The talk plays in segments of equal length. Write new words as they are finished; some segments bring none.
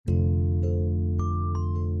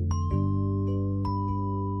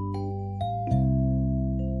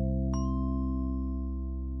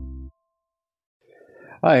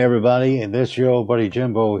Hi, everybody, and this your old buddy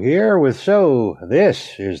Jimbo here with So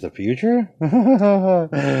This is the Future?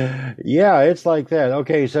 Yeah, it's like that.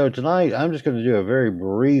 Okay, so tonight I'm just going to do a very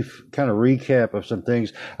brief kind of recap of some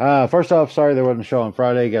things. First off, sorry there wasn't a show on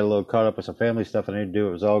Friday. Got a little caught up with some family stuff I need to do.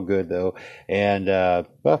 It was all good, though. And,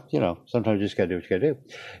 well, sometimes you just got to do what you got to do.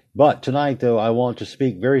 But tonight, though, I want to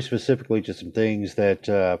speak very specifically to some things that,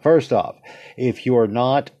 first off, if you are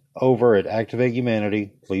not over at Activate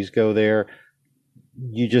Humanity, please go there.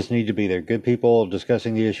 You just need to be there. Good people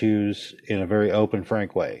discussing the issues in a very open,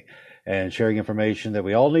 frank way and sharing information that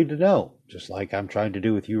we all need to know, just like I'm trying to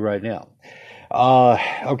do with you right now.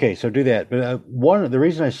 Okay, so do that. But the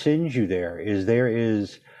reason I send you there is a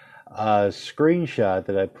screenshot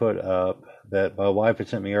that I put up that my wife had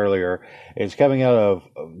sent me earlier. It's coming out of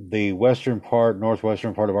the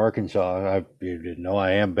northwestern part of Arkansas. You didn't know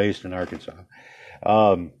I am based in Arkansas.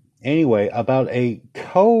 Anyway, about a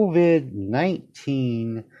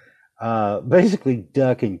COVID-19, basically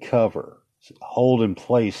duck and cover, hold in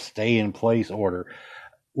place, stay in place order,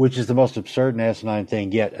 which is the most absurd and asinine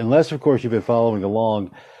thing yet, unless, of course, you've been following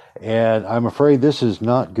along. And I'm afraid this is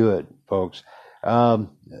not good, folks.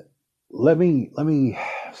 Let me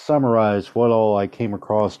summarize what all I came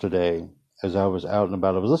across today as I was out and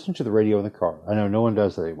about. I was listening to the radio in the car. I know no one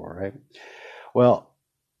does that anymore, right? Well,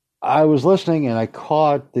 I was listening and I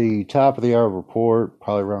caught the top of the hour report,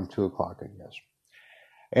 probably around 2 o'clock, I guess.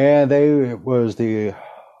 And it was the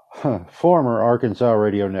former Arkansas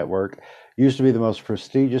Radio Network. Used to be the most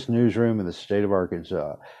prestigious newsroom in the state of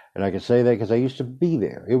Arkansas. And I can say that because I used to be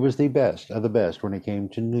there. It was the best of the best when it came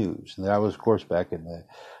to news. And that was, of course, back in the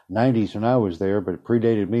 90s when I was there, but it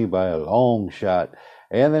predated me by a long shot.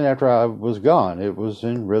 And then after I was gone, it was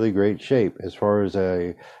in really great shape as far as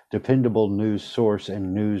a dependable news source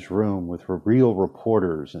and newsroom with real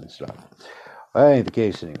reporters and stuff. That ain't the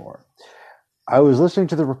case anymore. I was listening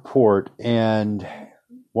to the report, and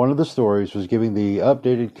one of the stories was giving the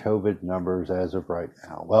updated COVID numbers as of right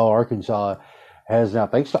now. Well, Arkansas has now,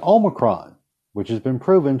 thanks to Omicron, which has been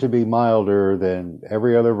proven to be milder than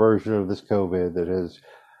every other version of this COVID that has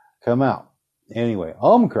come out. Anyway,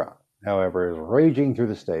 Omicron, however, is raging through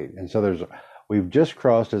the state. And so we've just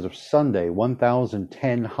crossed, as of Sunday,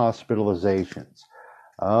 1,010 hospitalizations.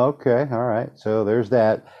 Okay, all right. So there's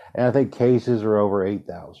that. And I think cases are over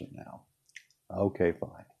 8,000 now. Okay,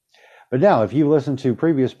 fine. But now, if you listen to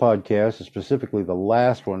previous podcasts, specifically the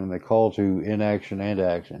last one, and the call to inaction and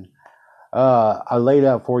action, I laid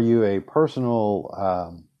out for you a personal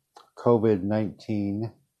COVID-19,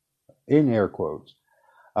 in air quotes,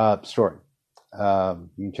 story. You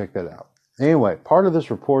can check that out. Anyway, part of this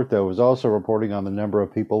report, though, was also reporting on the number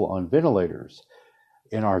of people on ventilators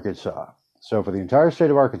in Arkansas. So for the entire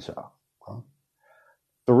state of Arkansas,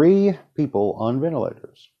 3 people on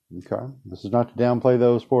ventilators. Okay, this is not to downplay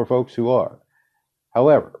those poor folks who are.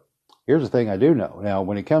 However, here's the thing I do know. Now,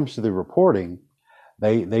 when it comes to the reporting,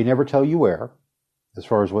 they never tell you where, as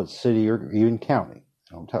far as what city or even county.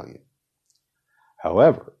 They don't tell you.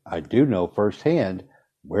 However, I do know firsthand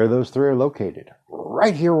where those 3 are located.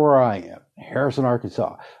 Right here where I am, Harrison,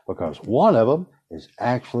 Arkansas, because one of them is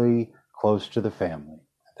actually close to the family.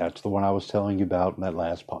 That's the one I was telling you about in that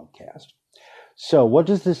last podcast. So what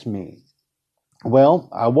does this mean? Well,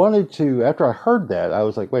 I wanted to, after I heard that, I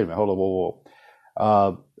was like, wait a minute, hold on, whoa.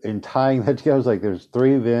 In tying that together, I was like, there's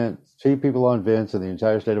 3 people on vents in the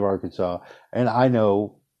entire state of Arkansas, and I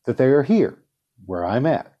know that they are here, where I'm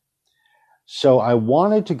at. So I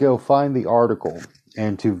wanted to go find the article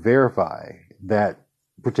and to verify that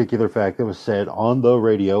particular fact that was said on the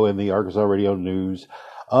radio in the Arkansas Radio News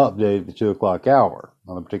update at the 2 o'clock hour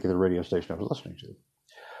on the particular radio station I was listening to.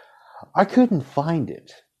 I couldn't find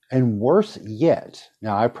it. And worse yet,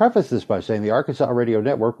 now I preface this by saying the Arkansas Radio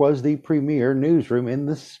Network was the premier newsroom in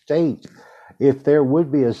the state. If there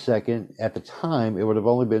would be a second, at the time, it would have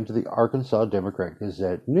only been to the Arkansas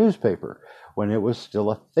Democrat-Gazette newspaper when it was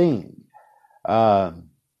still a thing.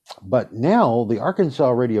 But now the Arkansas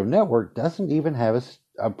Radio Network doesn't even have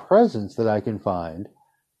a presence that I can find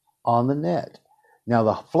on the net. Now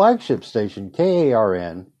the flagship station,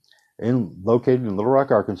 KARN, located in Little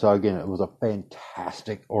Rock, Arkansas, again, it was a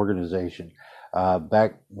fantastic organization.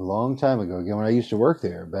 Back a long time ago, again, when I used to work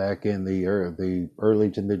there, back in the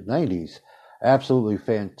early to mid 90s, absolutely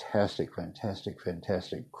fantastic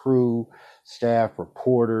crew, staff,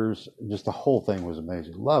 reporters, just the whole thing was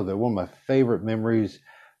amazing. Loved it. One of my favorite memories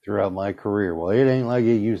throughout my career. Well, it ain't like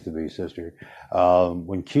it used to be, sister.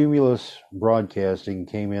 When Cumulus Broadcasting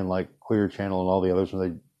came in, like Clear Channel and all the others, when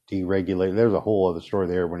they deregulated, there's a whole other story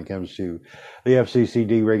there when it comes to the FCC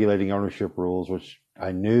deregulating ownership rules, which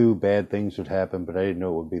I knew bad things would happen, but I didn't know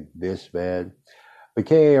it would be this bad. But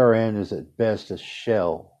KARN is at best a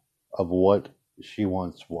shell of what she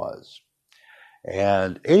once was.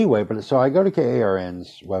 And anyway, but so I go to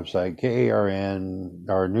KARN's website, KARN,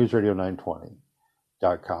 or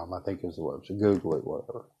newsradio920.com, I think is the website. Google it,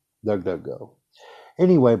 whatever. DuckDuckGo.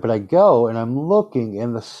 Anyway, but I go and I'm looking,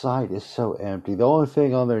 and the site is so empty. The only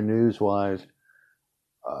thing on there news-wise,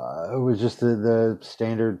 it was just the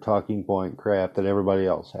standard talking point crap that everybody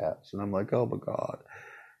else has. And I'm like, oh my God.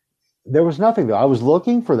 There was nothing though. I was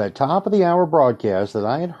looking for that top of the hour broadcast that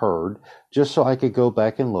I had heard just so I could go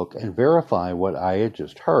back and look and verify what I had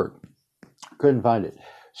just heard. Couldn't find it.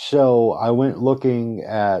 So I went looking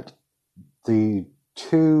at the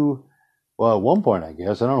two, well, at one point, I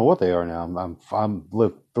guess, I don't know what they are now. I'm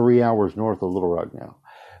live 3 hours north of Little Rock now,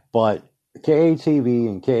 but KATV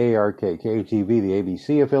and KARK, KATV, the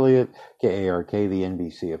ABC affiliate, KARK, the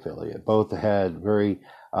NBC affiliate, both had very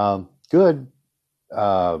good,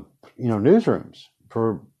 newsrooms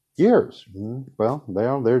for years. Well,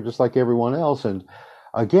 they're just like everyone else. And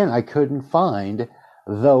again, I couldn't find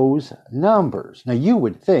those numbers. Now, you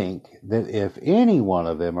would think that if any one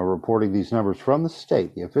of them are reporting these numbers from the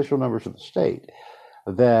state, the official numbers of the state,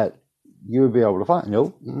 that you would be able to find.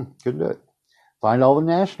 Nope, couldn't do it. Find all the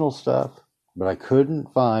national stuff, but I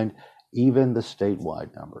couldn't find even the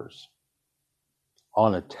statewide numbers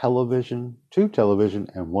on a television, 2 television,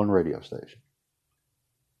 and 1 radio station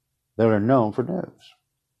that are known for news.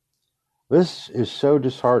 This is so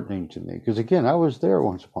disheartening to me because, again, I was there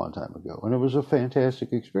once upon a time ago, and it was a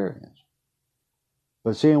fantastic experience.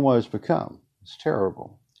 But seeing what it's become, it's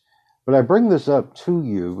terrible. But I bring this up to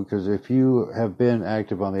you because if you have been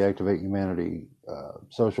active on the Activate Humanity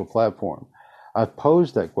social platform, I've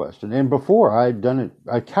posed that question. And before I'd done it,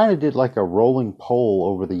 I kind of did like a rolling poll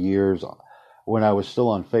over the years when I was still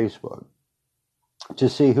on Facebook to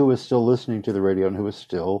see who was still listening to the radio and who was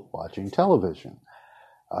still watching television,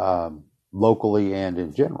 locally and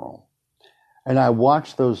in general. And I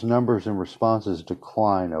watched those numbers and responses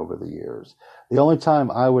decline over the years. The only time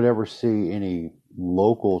I would ever see any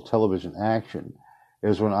local television action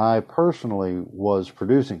is when I personally was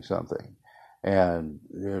producing something. And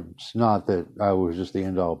it's not that I was just the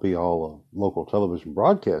end-all be-all of local television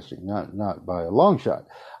broadcasting, not by a long shot.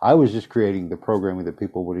 I was just creating the programming that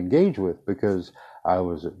people would engage with because I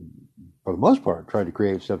was, for the most part, trying to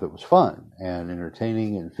create stuff that was fun and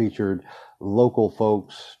entertaining and featured local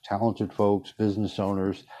folks, talented folks, business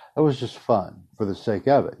owners. That was just fun for the sake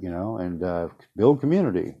of it, and build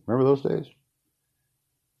community. Remember those days?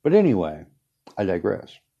 But anyway, I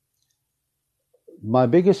digress. My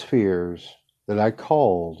biggest fears that I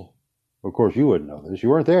called, of course you wouldn't know this, you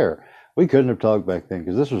weren't there. We couldn't have talked back then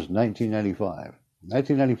because this was 1995.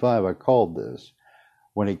 1995, I called this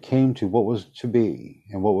when it came to what was to be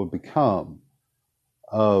and what would become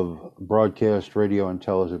of broadcast radio and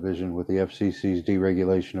television with the FCC's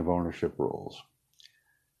deregulation of ownership rules.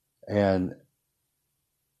 And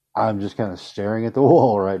I'm just kind of staring at the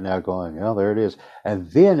wall right now going, there it is.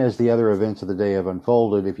 And then as the other events of the day have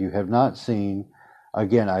unfolded, if you have not seen,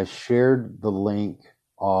 again, I shared the link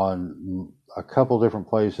on a couple different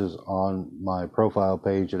places on my profile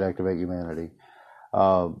page at Activate Humanity.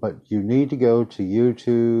 But you need to go to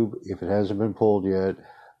YouTube. If it hasn't been pulled yet,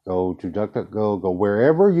 go to DuckDuckGo, go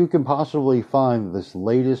wherever you can possibly find this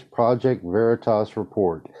latest Project Veritas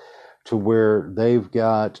report to where they've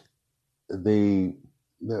got the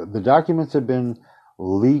documents have been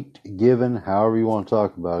leaked, given, however you want to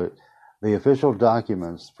talk about it, the official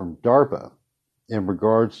documents from DARPA in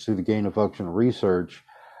regards to the gain of function research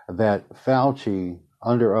that Fauci,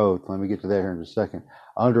 under oath, let me get to that here in a second,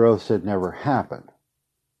 under oath said never happened.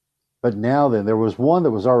 But now then, there was one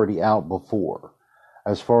that was already out before,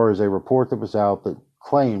 as far as a report that was out that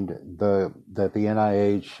claimed that the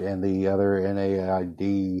NIH and the other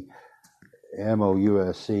NAID,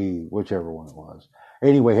 MOUSC, whichever one it was,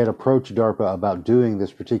 anyway, had approached DARPA about doing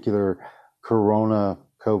this particular corona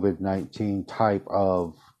COVID-19 type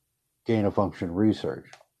of gain of function research.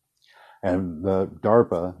 And the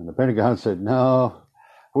DARPA and the Pentagon said, no,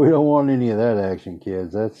 we don't want any of that action,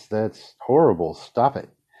 kids. That's horrible. Stop it.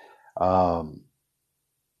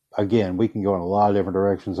 Again, we can go in a lot of different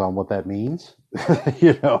directions on what that means.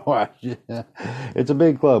 It's a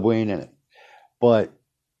big club. We ain't in it. But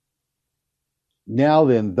now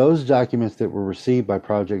then, those documents that were received by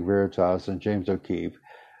Project Veritas and James O'Keefe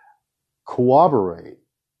corroborate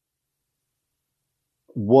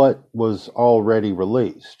what was already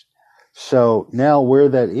released. So now where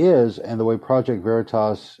that is, and the way Project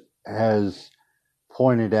Veritas has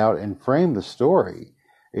pointed out and framed the story,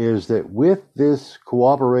 is that with this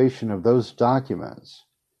cooperation of those documents,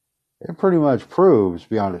 it pretty much proves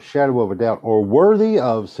beyond a shadow of a doubt, or worthy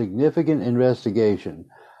of significant investigation,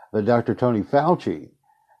 that Dr. Tony Fauci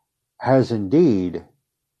has indeed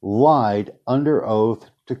lied under oath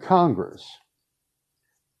to Congress.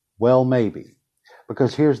 Well, maybe.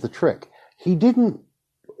 Because here's the trick. He didn't,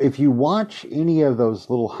 if you watch any of those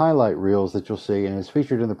little highlight reels that you'll see, and it's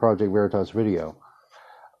featured in the Project Veritas video,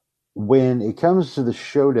 when it comes to the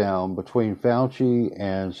showdown between Fauci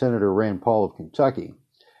and Senator Rand Paul of Kentucky,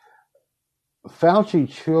 Fauci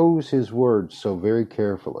chose his words so very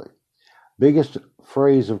carefully. Biggest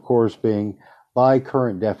phrase, of course, being by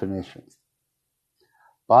current definition.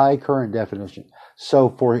 By current definition.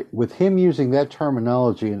 So with him using that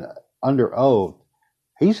terminology and under oath,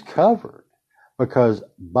 he's covered, because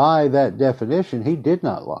by that definition, he did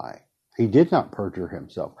not lie. He did not perjure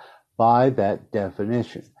himself by that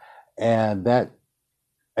definition.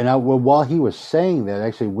 While he was saying that,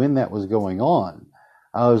 actually, when that was going on,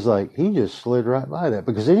 I was like, he just slid right by that.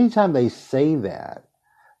 Because anytime they say that,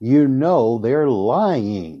 you know they're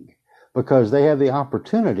lying, because they have the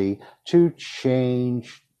opportunity to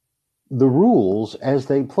change the rules as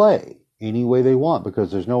they play any way they want,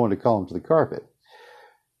 because there's no one to call them to the carpet.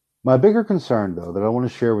 My bigger concern, though, that I want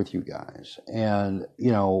to share with you guys, and,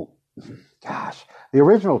 gosh, the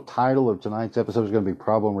original title of tonight's episode is going to be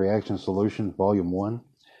Problem, Reaction, Solution, Volume 1.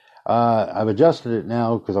 I've adjusted it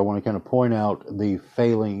now because I want to kind of point out the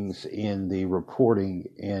failings in the reporting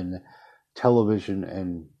in television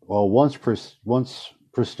and, once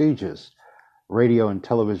prestigious radio and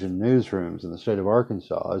television newsrooms in the state of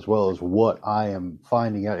Arkansas, as well as what I am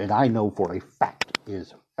finding out, and I know for a fact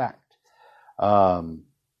is a fact.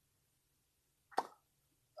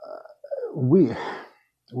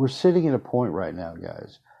 We're sitting at a point right now,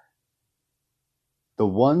 guys. The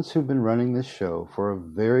ones who've been running this show for a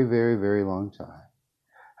very, very, very long time,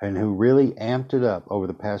 and who really amped it up over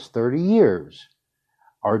the past 30 years,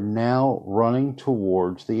 are now running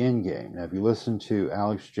towards the end game. Now, if you listen to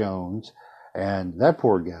Alex Jones and that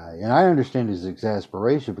poor guy, and I understand his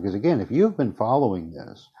exasperation, because again, if you've been following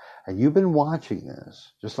this and you've been watching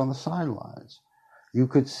this just on the sidelines, you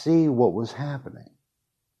could see what was happening.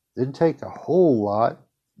 Didn't take a whole lot,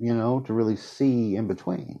 to really see in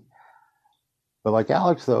between. But like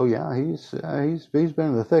Alex, though, yeah, he's been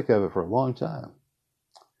in the thick of it for a long time.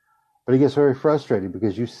 But he gets very frustrated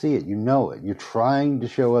because you see it, you know it. You're trying to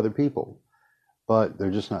show other people, but they're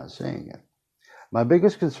just not seeing it. My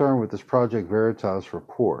biggest concern with this Project Veritas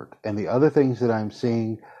report and the other things that I'm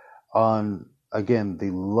seeing on, again, the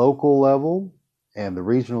local level and the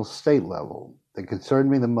regional state level that concern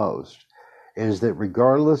me the most is that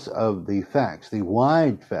regardless of the facts, the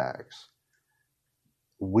wide facts,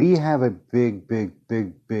 we have a big, big,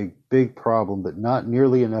 big, big, big problem that not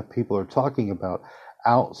nearly enough people are talking about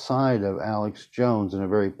outside of Alex Jones in a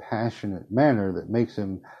very passionate manner that makes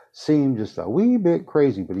him seem just a wee bit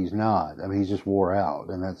crazy, but he's not. I mean, he's just wore out,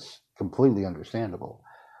 and that's completely understandable.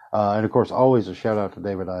 And of course, always a shout out to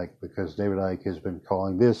David Icke, because David Icke has been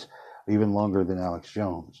calling this even longer than Alex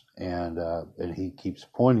Jones, and he keeps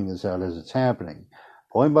pointing this out as it's happening,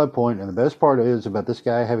 point by point. And the best part is about this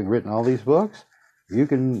guy having written all these books. You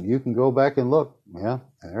can go back and look. Yeah,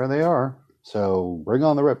 there they are. So bring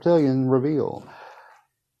on the reptilian reveal.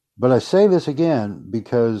 But I say this again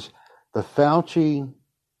because the Fauci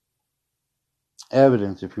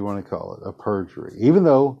evidence, if you want to call it, of perjury, even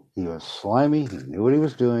though he was slimy, he knew what he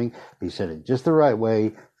was doing, he said it just the right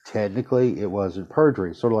way, technically it wasn't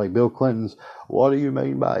perjury. Sort of like Bill Clinton's, what do you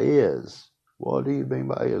mean by is? What do you mean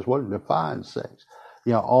by is? What defines sex?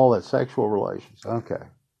 All that sexual relations. Okay.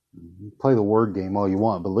 Play the word game all you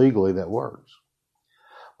want, but legally that works.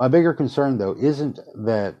 My bigger concern, though, isn't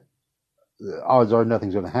that odds are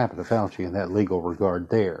nothing's going to happen to Fauci in that legal regard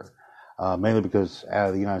there, mainly because out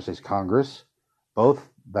of the United States Congress, both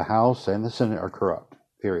the House and the Senate are corrupt,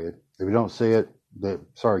 period. If you don't see it,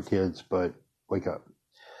 sorry kids, but wake up.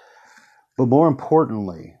 But more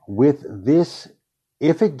importantly, with this,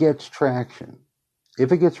 if it gets traction,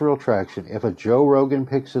 if it gets real traction, if a Joe Rogan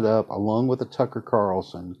picks it up along with a Tucker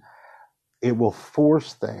Carlson, it will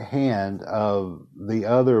force the hand of the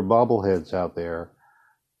other bobbleheads out there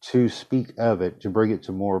to speak of it, to bring it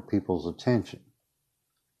to more people's attention.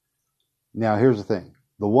 Now, here's the thing.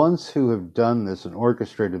 The ones who have done this and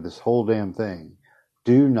orchestrated this whole damn thing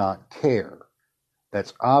do not care.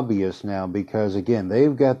 That's obvious now because, again,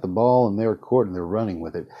 they've got the ball in their court and they're running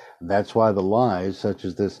with it. And that's why the lies, such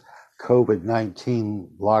as this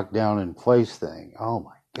COVID-19 lockdown in place thing, oh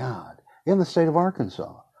my God, in the state of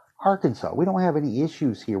Arkansas, we don't have any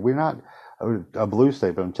issues here. We're not a blue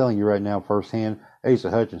state, but I'm telling you right now firsthand, Asa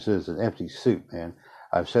Hutchinson is an empty suit, man.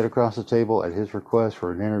 I've sat across the table at his request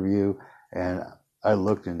for an interview, and I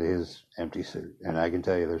looked into his empty suit, and I can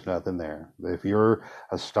tell you there's nothing there. If you're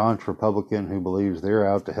a staunch Republican who believes they're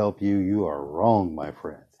out to help you, you are wrong, my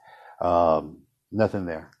friend. Nothing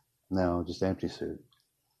there. No, just empty suit.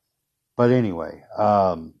 But anyway,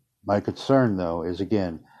 my concern, though, is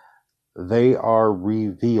again, they are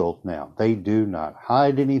revealed now. They do not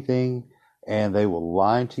hide anything, and they will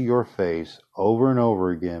lie to your face over and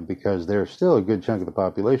over again because there's still a good chunk of the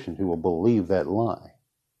population who will believe that lie.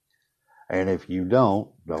 And if you don't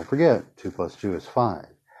forget, 2 plus 2 is 5.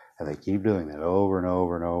 And they keep doing that over and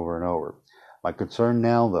over and over and over. My concern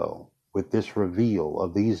now, though, with this reveal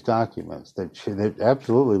of these documents that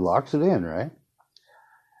absolutely locks it in, right,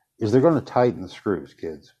 is they're going to tighten the screws,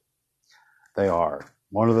 kids. They are.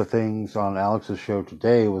 One of the things on Alex's show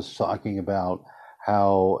today was talking about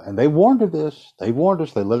how, and they warned of this, they warned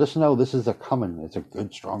us, they let us know this is a coming, it's a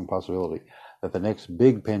good, strong possibility that the next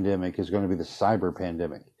big pandemic is going to be the cyber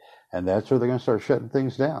pandemic. And that's where they're going to start shutting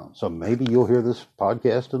things down. So maybe you'll hear this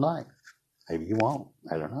podcast tonight. Maybe you won't.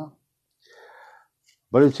 I don't know.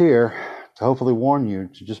 But it's here to hopefully warn you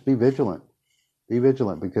to just be vigilant. Be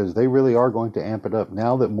vigilant, because they really are going to amp it up.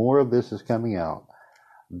 Now that more of this is coming out,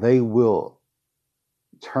 they will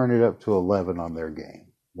turn it up to 11 on their game.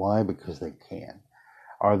 Why? Because they can.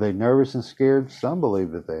 Are they nervous and scared? Some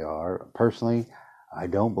believe that they are. Personally, I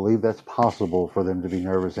don't believe that's possible for them to be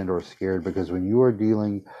nervous and or scared, because when you are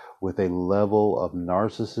dealing with a level of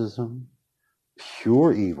narcissism,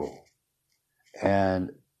 pure evil,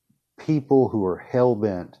 and people who are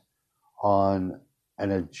hell-bent on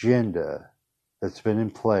an agenda that's been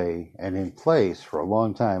in play and in place for a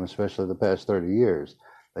long time, especially the past 30 years,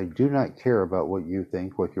 they do not care about what you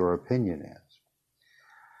think, what your opinion is.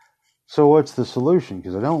 So what's the solution?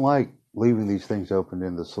 Because I don't like leaving these things open.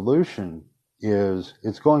 And the solution is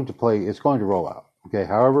it's going to roll out. Okay,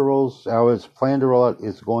 how it's planned to roll out,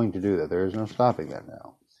 it's going to do that. There is no stopping that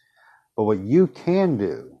now. But what you can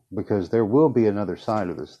do, because there will be another side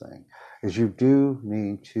of this thing, is you do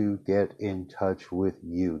need to get in touch with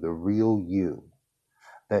you, the real you.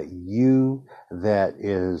 That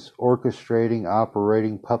is orchestrating,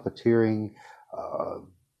 operating, puppeteering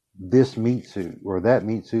this meat suit or that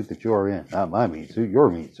meat suit that you're in. Not my meat suit, your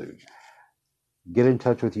meat suit. Get in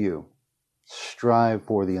touch with you. Strive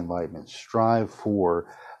for the enlightenment. Strive for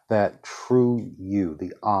that true you,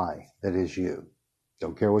 the I that is you.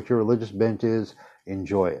 Don't care what your religious bent is,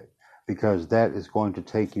 enjoy it. Because that is going to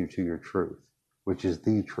take you to your truth, which is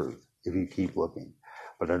the truth if you keep looking.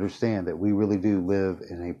 But understand that we really do live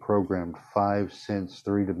in a programmed 5-sense,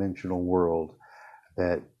 3-dimensional world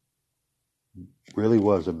that really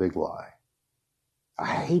was a big lie. I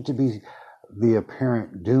hate to be the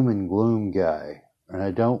apparent doom and gloom guy, and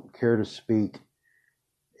I don't care to speak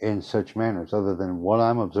in such manners other than what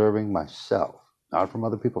I'm observing myself, not from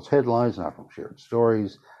other people's headlines, not from shared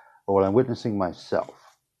stories, but what I'm witnessing myself.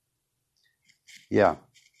 Yeah.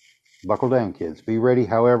 Buckle down, kids. Be ready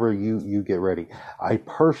however you get ready. I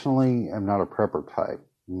personally am not a prepper type.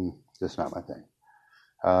 Just not my thing.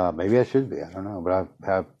 Maybe I should be. I don't know. But I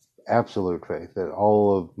have absolute faith that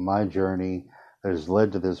all of my journey that has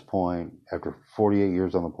led to this point, after 48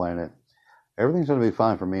 years on the planet, everything's going to be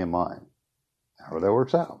fine for me and mine. However that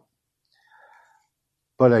works out.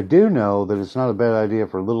 But I do know that it's not a bad idea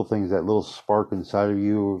for little things, that little spark inside of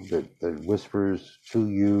you that whispers to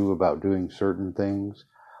you about doing certain things.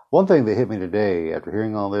 One thing that hit me today after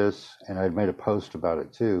hearing all this, and I'd made a post about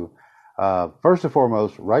it too, first and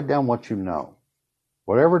foremost, write down what you know.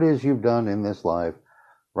 Whatever it is you've done in this life,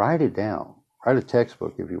 write it down. Write a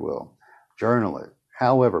textbook, if you will. Journal it.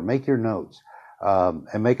 However, make your notes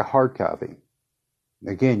and make a hard copy.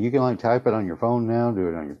 Again, you can type it on your phone now, do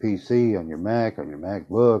it on your PC, on your Mac, on your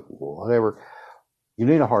MacBook, whatever. You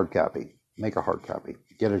need a hard copy. Make a hard copy.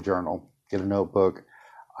 Get a journal. Get a notebook.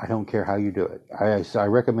 I don't care how you do it. I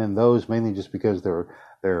recommend those mainly just because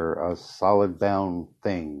they're a solid bound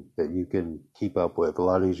thing that you can keep up with a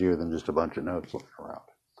lot easier than just a bunch of notes looking around.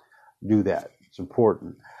 Do that. It's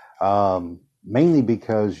important. Mainly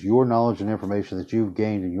because your knowledge and information that you've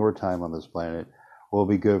gained in your time on this planet will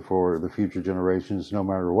be good for the future generations no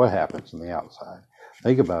matter what happens on the outside.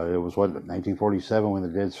 Think about it. It was 1947 when the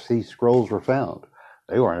Dead Sea Scrolls were found.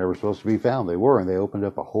 They weren't ever supposed to be found. They were, and they opened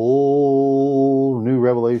up a whole new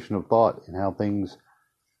revelation of thought in how things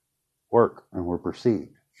work and were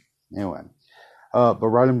perceived. Anyway, but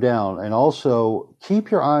write them down. And also keep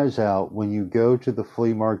your eyes out when you go to the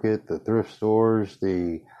flea market, the thrift stores,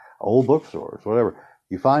 the old bookstores, whatever.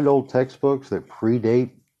 You find old textbooks that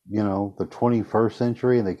predate the 21st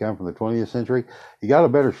century and they come from the 20th century, you got a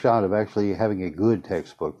better shot of actually having a good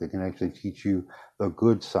textbook that can actually teach you the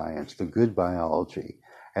good science, the good biology,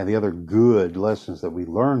 and the other good lessons that we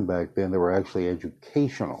learned back then that were actually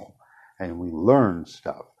educational. And we learned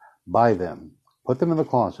stuff. Buy them, put them in the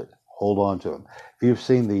closet, hold on to them. If you've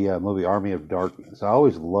seen the movie Army of Darkness, I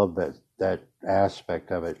always loved that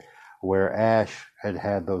aspect of it, where Ash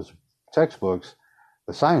had those textbooks,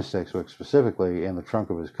 the science textbooks specifically, in the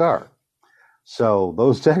trunk of his car. So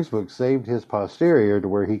those textbooks saved his posterior to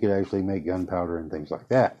where he could actually make gunpowder and things like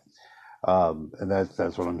that. And that's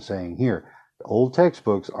what I'm saying here. The old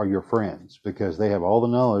textbooks are your friends because they have all the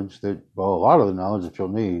knowledge a lot of the knowledge that you'll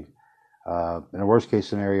need in a worst case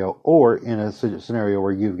scenario, or in a scenario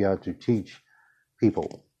where you've got to teach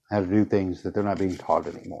people how to do things that they're not being taught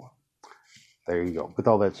anymore. There you go. With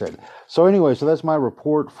all that said. So anyway, so that's my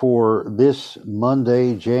report for this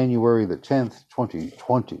Monday, January the 10th,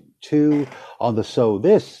 2022 on the So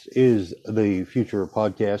This is the Future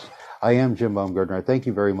podcast. I am Jim Baumgartner. I thank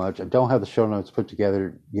you very much. I don't have the show notes put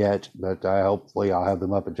together yet, but hopefully I'll have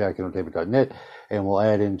them up at jackentertainment.net and we'll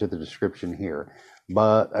add into the description here.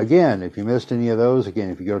 But again, if you missed any of those, if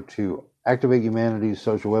you go to Activate Humanity's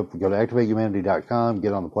social web, go to activatehumanity.com,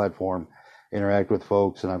 get on the platform, interact with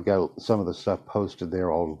folks, and I've got some of the stuff posted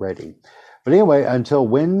there already. But anyway, until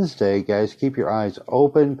Wednesday, guys, keep your eyes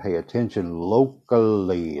open, pay attention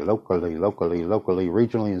locally,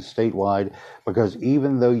 regionally, and statewide, because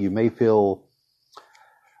even though you may feel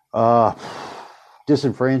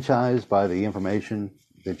disenfranchised by the information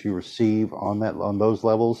that you receive on those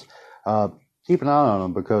levels, keep an eye on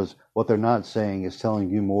them, because what they're not saying is telling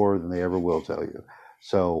you more than they ever will tell you.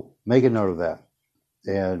 So make a note of that.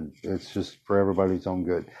 And it's just for everybody's own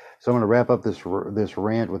good. So I'm going to wrap up this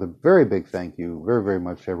rant with a very big thank you very, very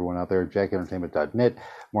much to everyone out there at jackentertainment.net.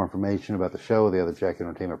 More information about the show, the other Jack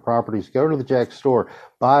Entertainment properties. Go to the Jack store.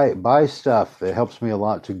 Buy stuff that helps me a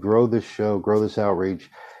lot to grow this show, grow this outreach.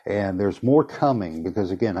 And there's more coming because,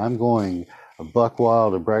 again, I'm going buck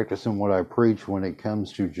wild and practicing what I preach when it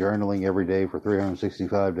comes to journaling every day for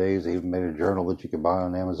 365 days. I even made a journal that you can buy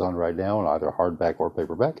on Amazon right now in either hardback or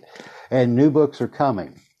paperback. And new books are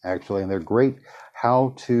coming, actually, and they're great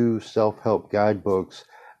how-to self-help guidebooks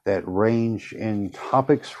that range in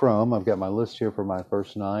topics from, I've got my list here for my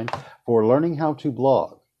first 9, for learning how to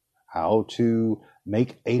blog, how to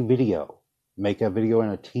make a video in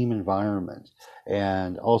a team environment,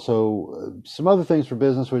 and also some other things for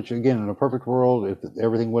business, which, again, in a perfect world, if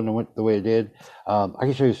everything wouldn't have went the way it did, I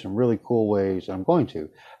can show you some really cool ways, and I'm going to,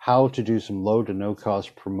 how to do some low to no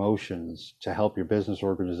cost promotions to help your business,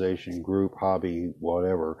 organization, group, hobby,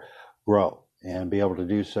 whatever, grow, and be able to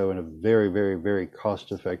do so in a very, very, very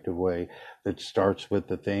cost effective way that starts with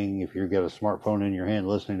the thing, if you've got a smartphone in your hand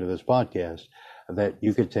listening to this podcast, that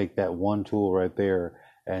you could take that one tool right there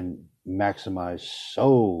and maximize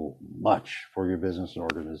so much for your business and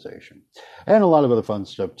organization. And a lot of other fun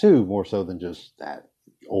stuff too, more so than just that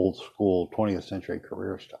old school 20th century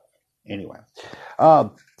career stuff. Anyway,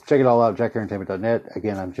 check it all out, jackentertainment.net.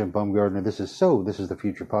 Again, I'm Jim Baumgartner. This is the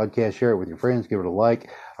Future podcast. Share it with your friends. Give it a like,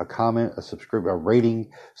 a comment, a subscribe, a rating,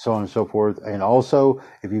 so on and so forth. And also,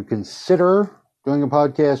 if you consider doing a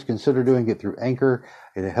podcast, consider doing it through Anchor.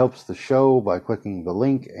 It helps the show by clicking the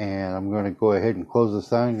link. And I'm going to go ahead and close this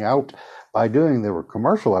thing out by doing the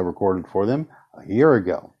commercial I recorded for them a year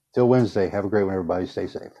ago. Till Wednesday, have a great one, everybody. Stay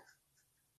safe.